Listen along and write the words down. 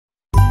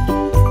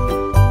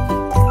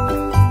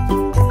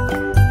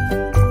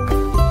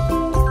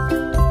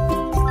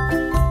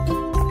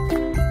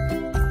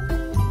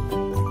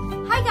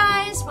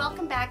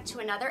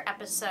another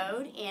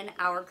episode in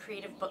our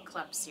Creative Book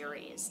Club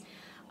series.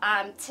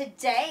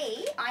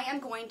 Today I am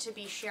going to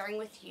be sharing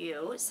with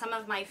you some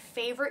of my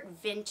favorite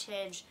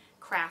vintage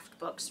craft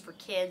books for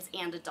kids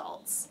and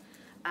adults.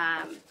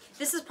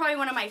 This is probably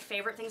one of my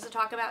favorite things to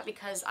talk about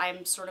because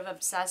I'm sort of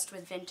obsessed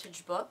with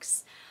vintage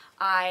books.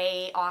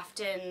 I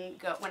often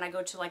go, when I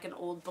go to like an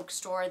old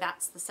bookstore,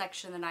 that's the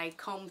section that I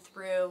comb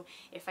through.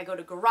 If I go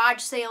to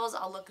garage sales,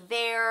 I'll look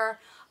there.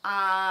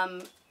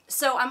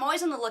 So I'm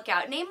always on the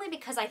lookout, namely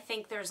because I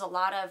think there's a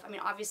lot of,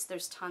 obviously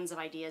there's tons of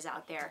ideas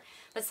out there,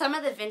 but some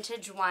of the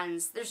vintage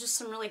ones, there's just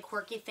some really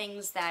quirky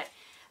things that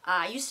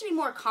used to be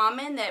more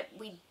common that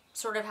we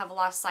sort of have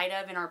lost sight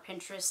of in our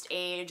Pinterest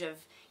age of,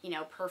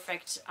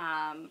 perfect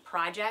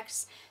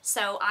projects.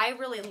 So I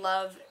really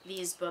love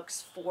these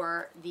books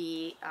for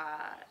the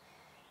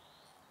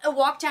a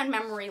walk down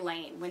memory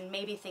lane when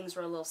maybe things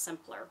were a little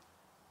simpler.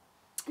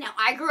 Now,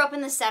 I grew up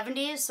in the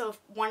 70s, so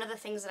one of the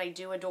things that I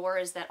do adore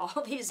is that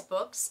all these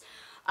books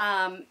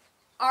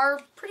are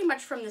pretty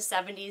much from the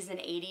 70s and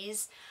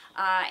 80s,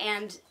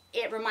 and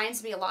it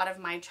reminds me a lot of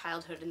my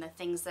childhood and the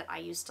things that I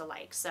used to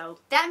like. So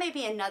that may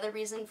be another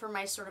reason for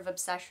my sort of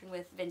obsession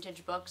with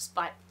vintage books,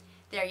 but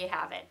there you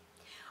have it.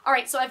 All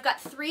right, so I've got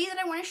 3 that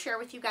I want to share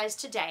with you guys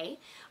today.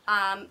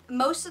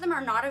 Most of them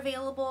are not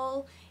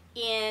available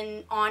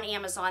on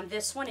Amazon.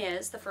 This one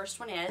is, the first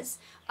one is.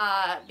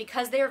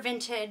 Because they're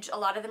vintage, a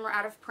lot of them are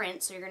out of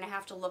print, so you're going to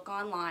have to look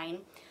online.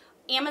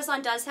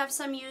 Amazon does have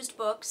some used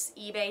books.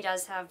 eBay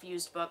does have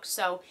used books.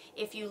 So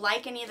if you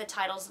like any of the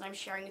titles that I'm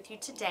sharing with you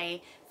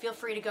today, feel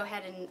free to go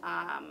ahead and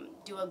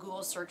do a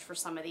Google search for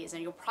some of these,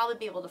 and you'll probably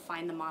be able to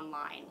find them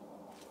online.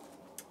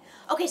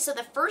 Okay, so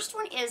the first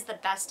one is The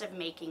Best of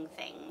Making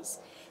Things.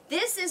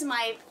 This is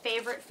my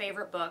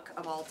favorite book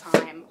of all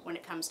time when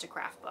it comes to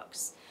craft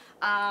books.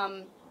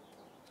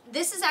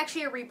 This is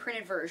actually a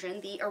reprinted version.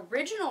 The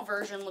original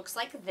version looks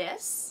like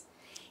this,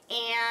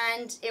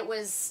 and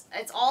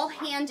it's all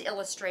hand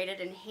illustrated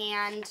and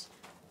hand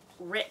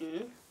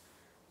written.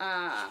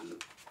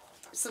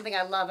 Something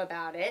I love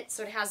about it.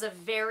 So it has a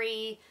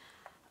very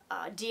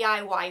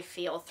DIY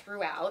feel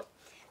throughout.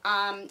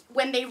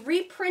 When they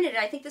reprinted it,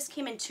 I think this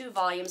came in 2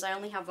 volumes. I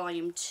only have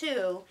volume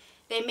 2.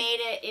 They made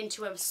it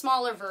into a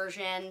smaller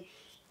version.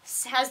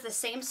 It has the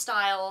same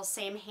style,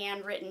 same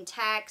handwritten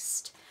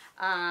text.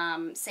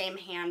 Same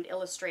hand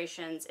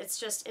illustrations.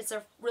 It's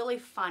a really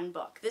fun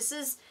book. This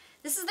is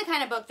the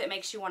kind of book that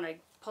makes you want to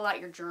pull out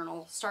your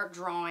journal, start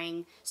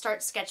drawing,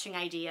 start sketching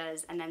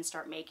ideas, and then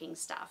start making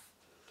stuff.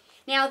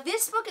 Now,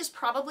 this book is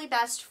probably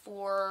best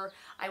for,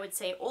 I would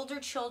say,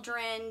 older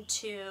children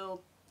to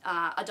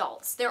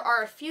adults. There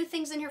are a few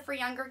things in here for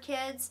younger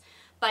kids,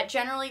 but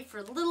generally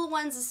for little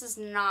ones, this is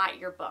not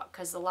your book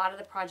because a lot of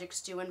the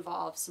projects do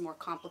involve some more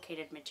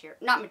complicated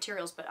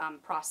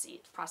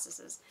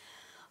processes.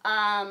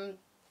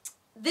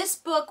 This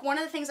book, one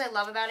of the things I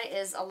love about it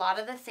is a lot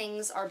of the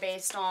things are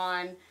based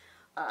on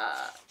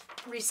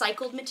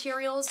recycled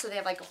materials. So they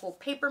have like a whole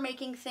paper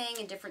making thing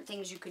and different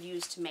things you could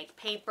use to make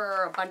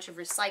paper, a bunch of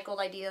recycled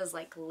ideas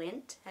like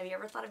lint. Have you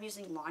ever thought of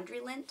using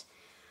laundry lint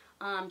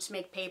to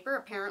make paper?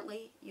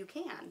 Apparently you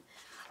can.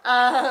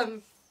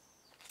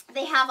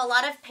 They have a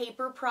lot of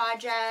paper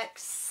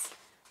projects.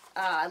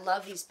 I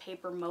love these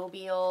paper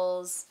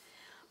mobiles.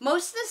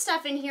 Most of the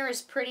stuff in here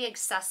is pretty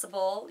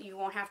accessible. You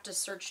won't have to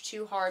search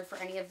too hard for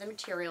any of the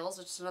materials,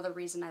 which is another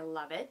reason I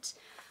love it.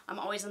 I'm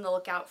always on the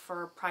lookout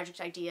for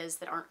project ideas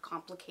that aren't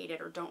complicated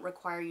or don't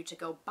require you to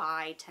go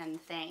buy 10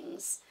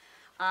 things.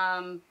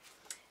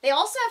 They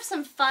also have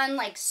some fun,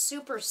 like,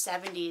 super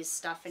 70s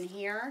stuff in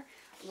here.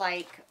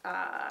 Like,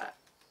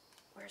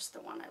 where's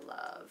the one I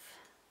love?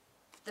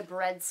 The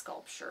bread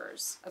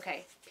sculptures.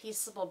 Okay,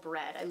 Peaceable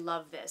Bread. I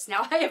love this.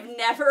 Now, I have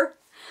never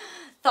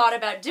thought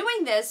about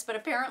doing this, but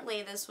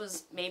apparently this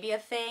was maybe a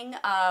thing.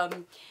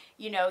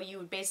 You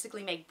would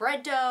basically make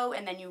bread dough,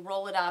 and then you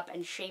roll it up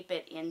and shape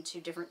it into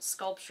different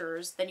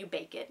sculptures. Then you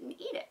bake it and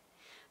eat it.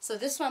 So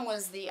this one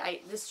was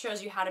this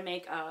shows you how to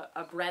make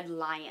a bread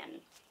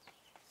lion.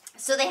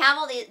 So they have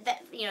all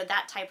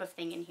that type of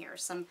thing in here.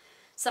 Some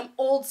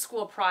old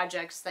school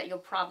projects that you'll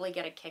probably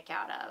get a kick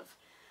out of.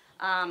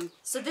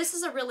 So this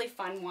is a really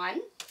fun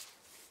one.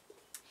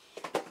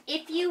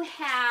 If you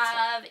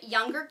have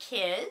younger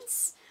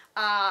kids,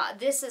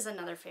 this is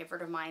another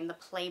favorite of mine, The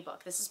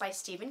Playbook. This is by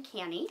Stephen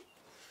Canny.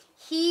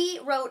 He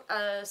wrote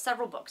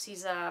several books.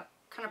 He's a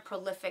kind of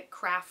prolific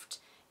craft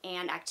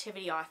and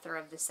activity author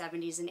of the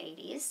 70s and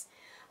 80s.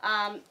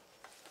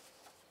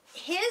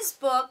 His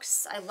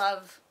books, I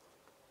love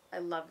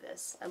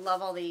this. I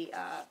love all the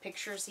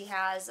pictures he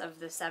has of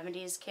the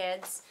 70s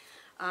kids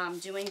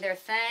doing their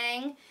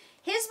thing.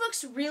 His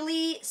books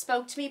really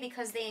spoke to me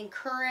because they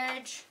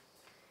encourage,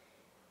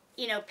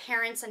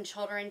 parents and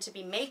children to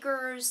be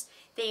makers.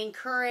 They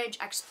encourage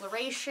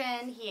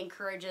exploration. He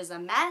encourages a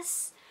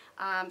mess,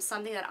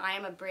 something that I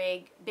am a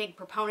big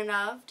proponent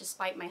of,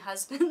 despite my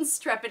husband's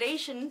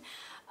trepidation.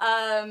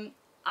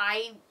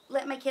 I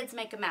let my kids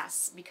make a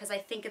mess because I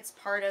think it's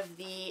part of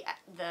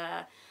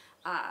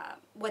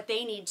what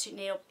they need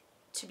to,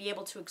 to be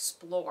able to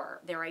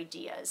explore their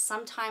ideas.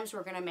 Sometimes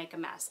we're going to make a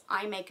mess.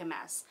 I make a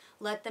mess.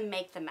 Let them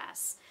make the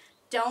mess.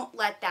 Don't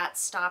let that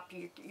stop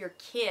your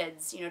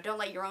kids. You know, don't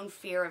let your own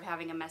fear of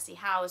having a messy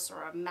house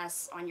or a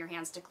mess on your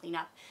hands to clean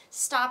up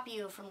stop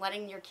you from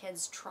letting your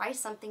kids try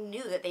something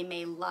new that they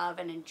may love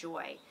and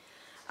enjoy.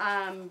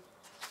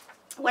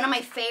 One of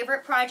my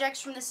favorite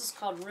projects from this is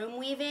called room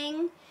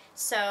weaving.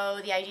 So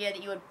the idea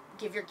that you would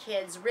give your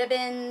kids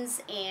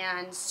ribbons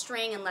and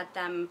string and let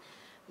them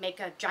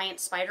make a giant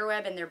spider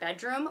web in their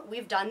bedroom.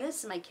 We've done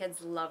this and my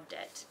kids loved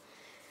it.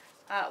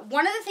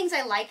 One of the things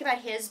I like about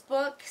his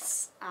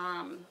books,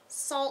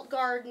 Salt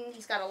Garden,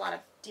 he's got a lot of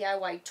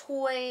DIY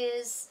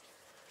toys,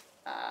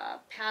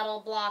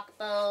 paddle block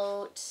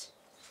boat.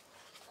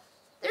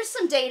 There's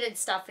some dated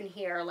stuff in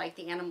here, like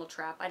the animal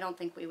trap. I don't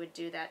think we would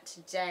do that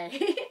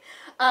today.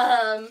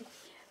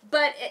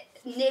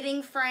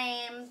 Knitting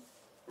frame,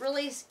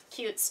 really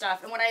cute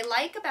stuff. And what I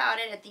like about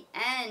it at the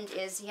end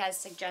is he has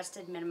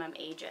suggested minimum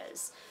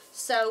ages.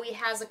 So he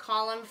has a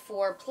column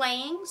for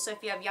playing. So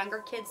if you have younger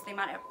kids, they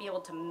might not be able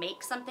to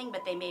make something,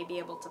 but they may be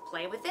able to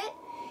play with it.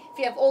 If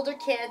you have older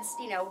kids,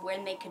 you know,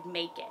 when they could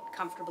make it,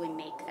 comfortably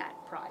make that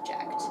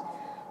project.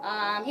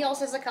 He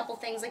also has a couple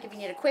things, like if you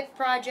need a quick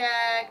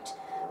project,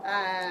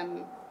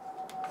 a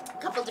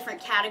couple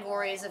different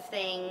categories of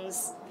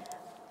things.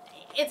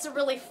 It's a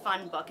really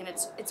fun book, and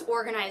it's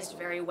organized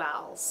very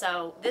well.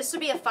 So this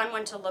would be a fun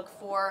one to look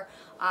for.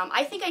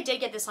 I think I did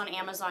get this on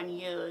Amazon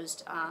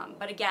used,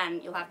 but again,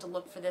 you'll have to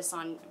look for this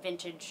on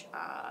vintage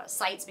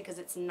sites because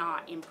it's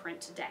not in print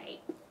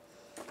today.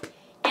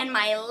 And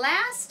my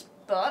last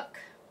book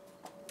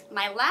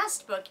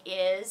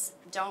is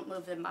Don't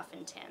Move the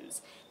Muffin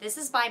Tins. This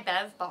is by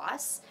Bev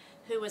Boss,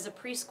 who was a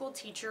preschool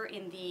teacher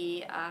in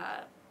the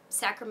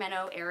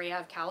Sacramento area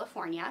of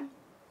California.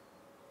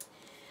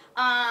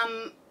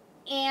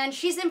 And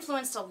she's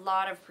influenced a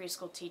lot of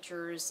preschool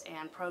teachers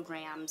and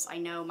programs. I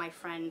know my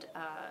friend's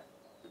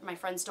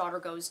daughter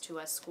goes to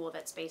a school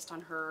that's based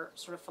on her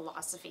sort of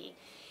philosophy.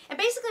 And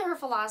basically her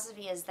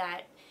philosophy is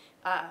that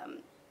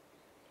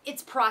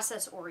it's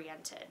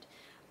process-oriented.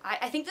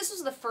 I think this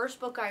was the first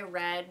book I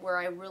read where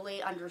I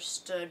really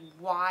understood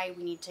why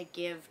we need to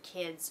give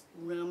kids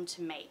room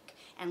to make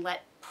and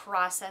let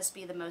process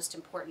be the most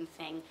important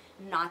thing,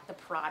 not the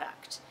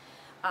product.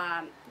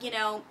 You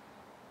know,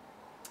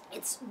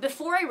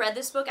 before I read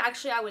this book,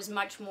 actually I was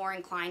much more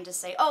inclined to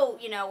say, oh,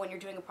 you know, when you're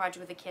doing a project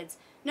with the kids,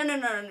 no,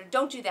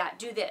 don't do that,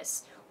 do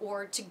this,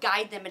 or to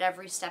guide them at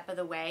every step of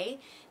the way.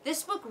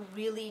 This book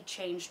really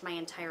changed my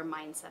entire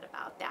mindset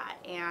about that,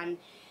 and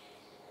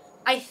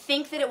I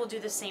think that it will do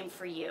the same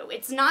for you.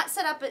 It's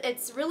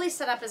really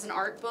set up as an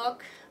art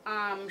book,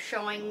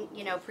 showing,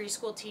 you know,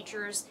 preschool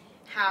teachers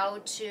how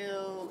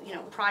to, you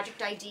know,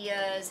 project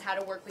ideas, how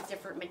to work with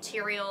different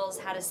materials,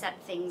 how to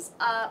set things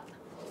up.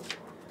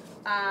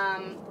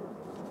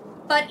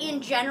 But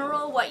in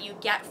general, what you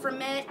get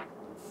from it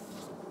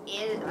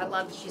is, I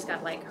love that she's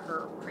got like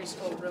her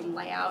preschool room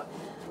layout.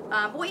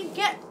 But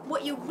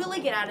what you really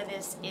get out of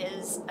this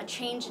is a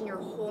change in your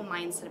whole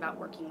mindset about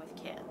working with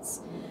kids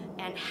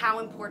and how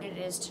important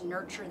it is to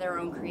nurture their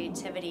own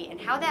creativity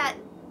and how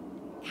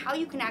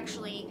you can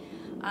actually,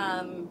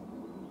 I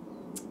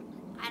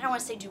don't want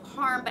to say do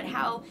harm, but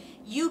how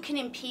you can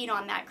impede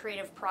on that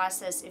creative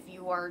process if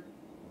you are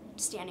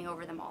standing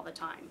over them all the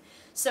time.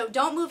 So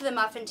Don't Move the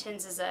Muffin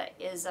Tins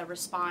is a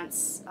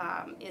response,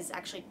 is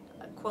actually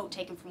a quote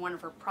taken from one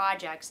of her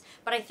projects,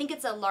 but I think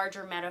it's a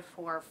larger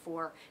metaphor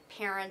for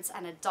parents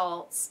and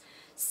adults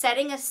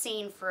setting a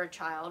scene for a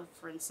child,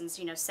 for instance,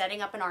 you know,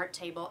 setting up an art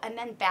table and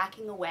then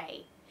backing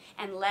away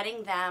and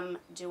letting them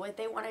do what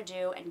they want to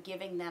do and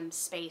giving them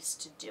space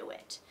to do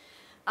it.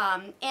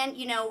 And,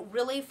 you know,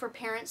 really for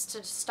parents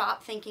to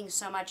stop thinking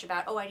so much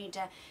about, oh, I need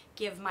to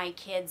give my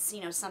kids,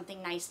 you know,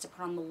 something nice to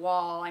put on the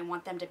wall. I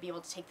want them to be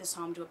able to take this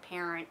home to a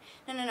parent.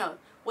 No.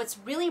 What's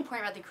really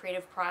important about the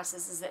creative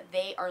process is that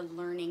they are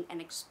learning and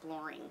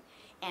exploring,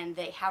 and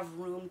they have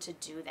room to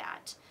do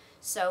that.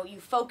 So you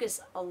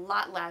focus a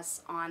lot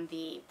less on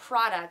the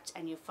product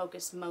and you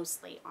focus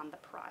mostly on the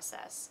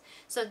process.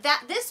 So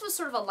this was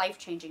sort of a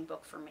life-changing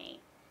book for me.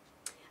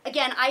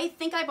 Again, I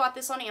think I bought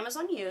this on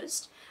Amazon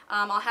used.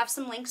 I'll have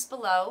some links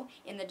below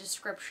in the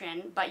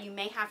description, but you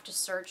may have to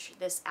search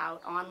this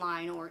out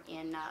online or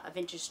in a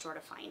vintage store to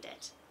find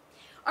it.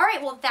 All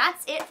right, well,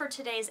 that's it for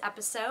today's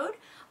episode.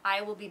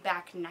 I will be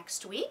back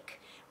next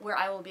week where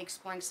I will be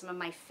exploring some of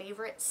my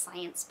favorite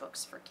science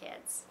books for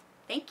kids.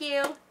 Thank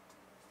you.